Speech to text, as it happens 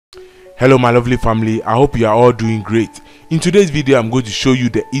Hello my lovely family, I hope you are all doing great. In today's video I'm going to show you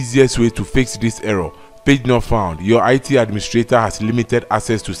the easiest way to fix this error. Page not found. Your IT administrator has limited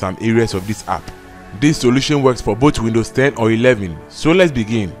access to some areas of this app. This solution works for both Windows 10 or 11. So let's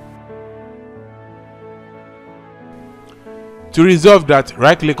begin. To resolve that,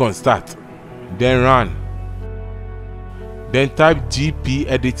 right click on Start, then Run, then type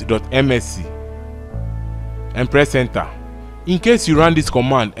gpedit.msc and press Enter. In case you run this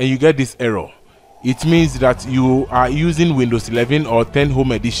command and you get this error, it means that you are using Windows 11 or 10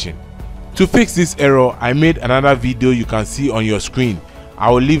 Home Edition. To fix this error, I made another video you can see on your screen.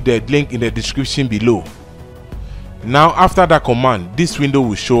 I will leave the link in the description below. Now after that command, this window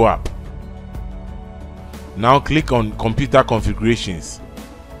will show up. Now click on Computer Configurations,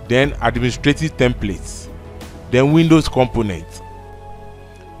 then Administrative Templates, then Windows Components.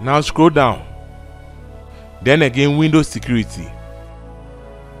 Now scroll down, then again Windows Security,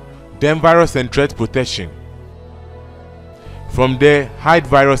 then Virus and Threat Protection. From there, hide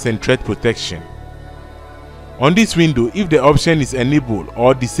virus and threat protection. On this window, if the option is enabled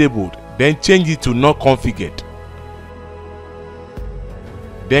or disabled, then change it to not configured.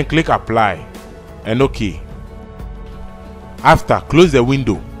 Then click Apply and OK. After, close the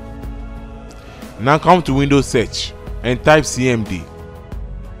window. Now come to Windows Search and type CMD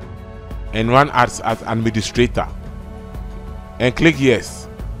and run as administrator and click Yes.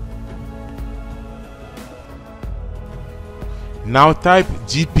 Now type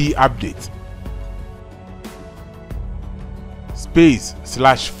GP update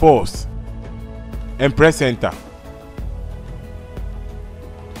 /force and press Enter.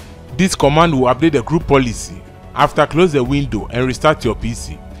 This command will update the group policy. After, close the window and restart your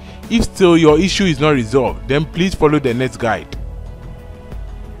PC. If still your issue is not resolved, then please follow the next guide.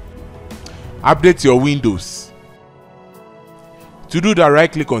 Update your Windows. To do that,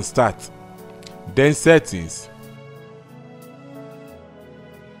 right click on Start, then Settings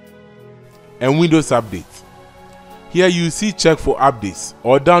and Windows Update. Here you see check for updates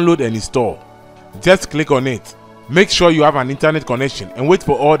or download and install. Just click on it. Make sure you have an internet connection and wait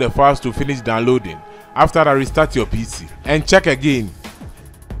for all the files to finish downloading. After that, restart your PC and check again.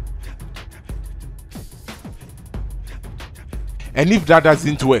 And if that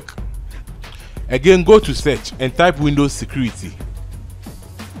doesn't work, again go to Search and type Windows Security.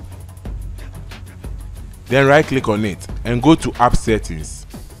 Then right click on it and go to App Settings.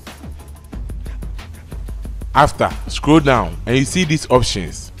 After, scroll down and you see these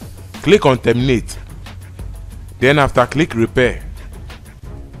options. Click on Terminate. Then after, click Repair.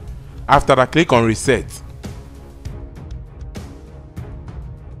 After that, click on Reset.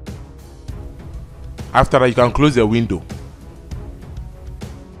 After that, you can close the window.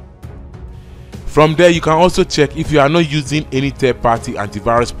 From there, you can also check if you are not using any third-party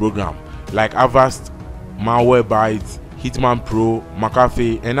antivirus program like Avast, Malwarebytes, Hitman Pro,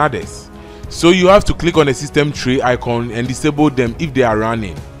 McAfee, and others. So you have to click on the system tray icon and disable them if they are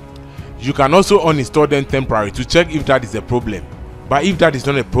running. You can also uninstall them temporarily to check if that is a problem. But if that is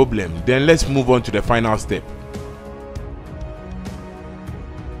not a problem, then let's move on to the final step.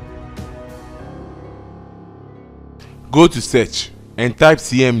 Go to Search and type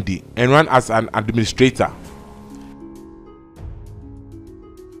CMD and run as an administrator.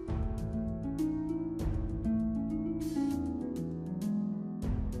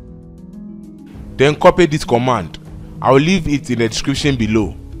 Then copy this command. I will leave it in the description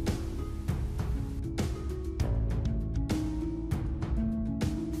below.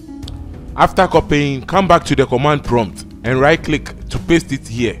 After copying, come back to the command prompt and right click to paste it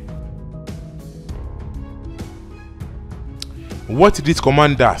here. What this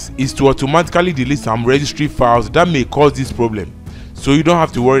command does is to automatically delete some registry files that may cause this problem, so you don't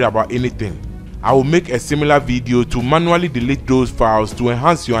have to worry about anything. I will make a similar video to manually delete those files to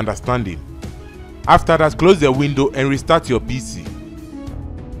enhance your understanding. After that, close the window and restart your PC.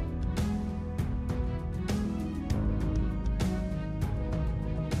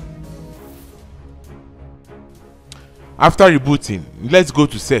 After rebooting, let's go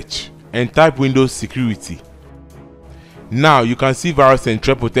to Search and type Windows Security. Now you can see virus and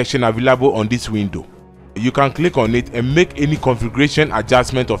threat protection available on this window. You can click on it and make any configuration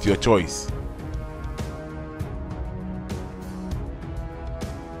adjustment of your choice.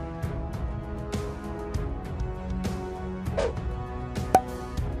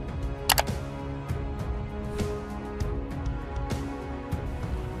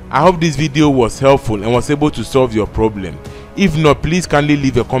 I hope this video was helpful and was able to solve your problem. If not, please kindly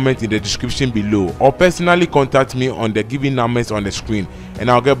leave a comment in the description below or personally contact me on the given numbers on the screen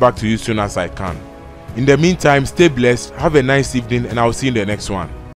and I'll get back to you soon as I can. In the meantime, stay blessed, have a nice evening, and I'll see you in the next one.